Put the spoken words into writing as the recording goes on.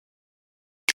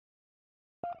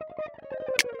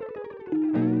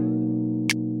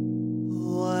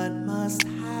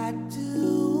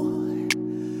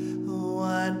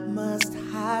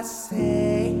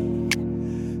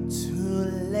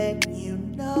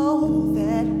know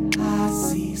that I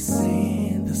see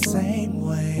sin the same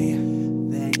way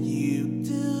that you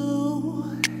do.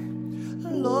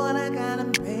 Lord, I gotta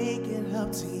make it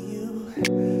up to you.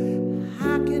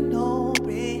 I can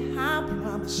obey, I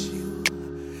promise you.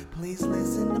 Please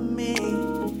listen to me.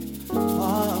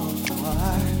 Oh,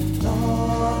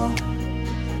 Lord,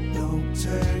 don't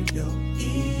turn your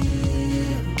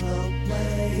ear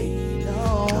away.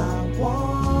 No, I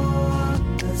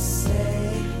want to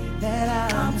say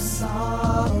that I'm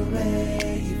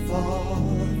sorry for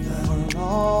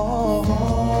all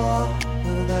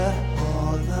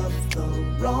of the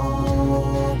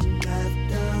wrong I've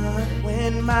done.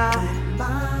 When my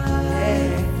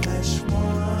flesh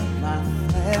won, I'm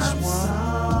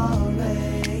sorry.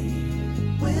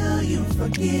 Will you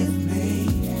forgive me?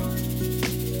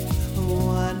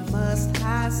 What must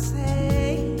I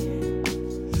say?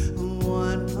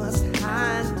 What must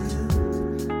I do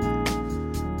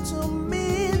to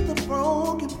mend the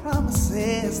broken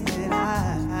promises that I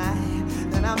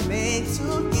made to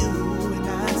you? And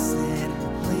I said,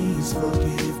 please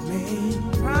forgive me.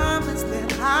 Promise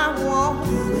that I won't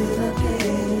do it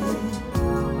again.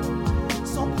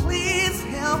 So please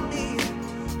help me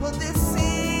put this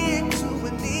sin to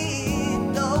an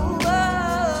end.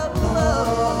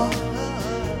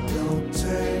 Don't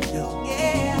turn your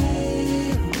ear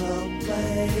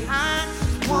away. I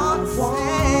want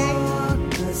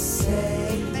to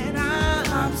say that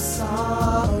I'm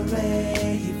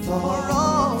sorry for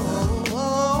all of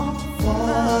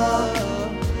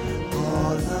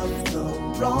the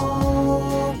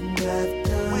wrong I've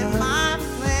done. When my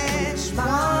flesh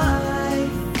won,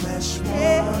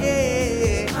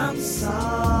 I'm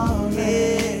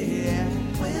sorry.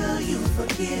 Will you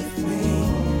forgive me?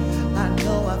 I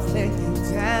know I've let you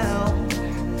down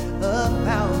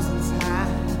 1,000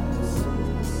 times,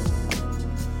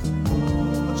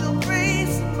 but your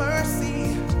grace and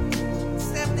mercy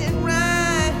stepped in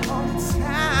right on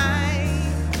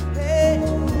time. Hey,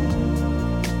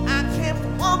 I kept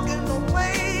walking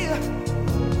away.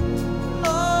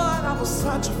 Lord, I was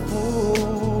such a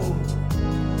fool.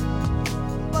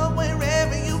 But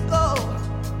wherever you go,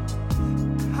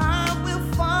 I will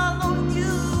follow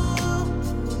you.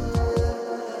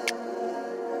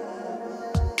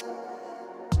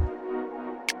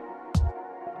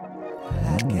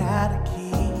 I gotta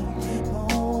keep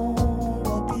on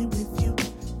walking with you,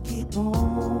 keep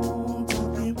on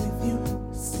talking with you.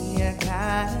 See, I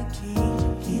gotta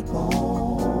keep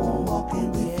on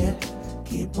walking with you,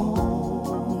 keep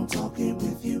on talking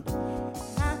with you.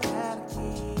 I gotta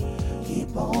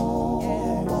keep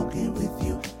on walking with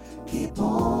you, keep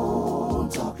on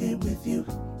talking with you.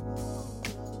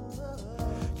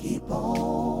 Keep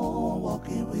on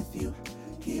walking with you,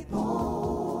 keep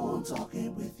on talking.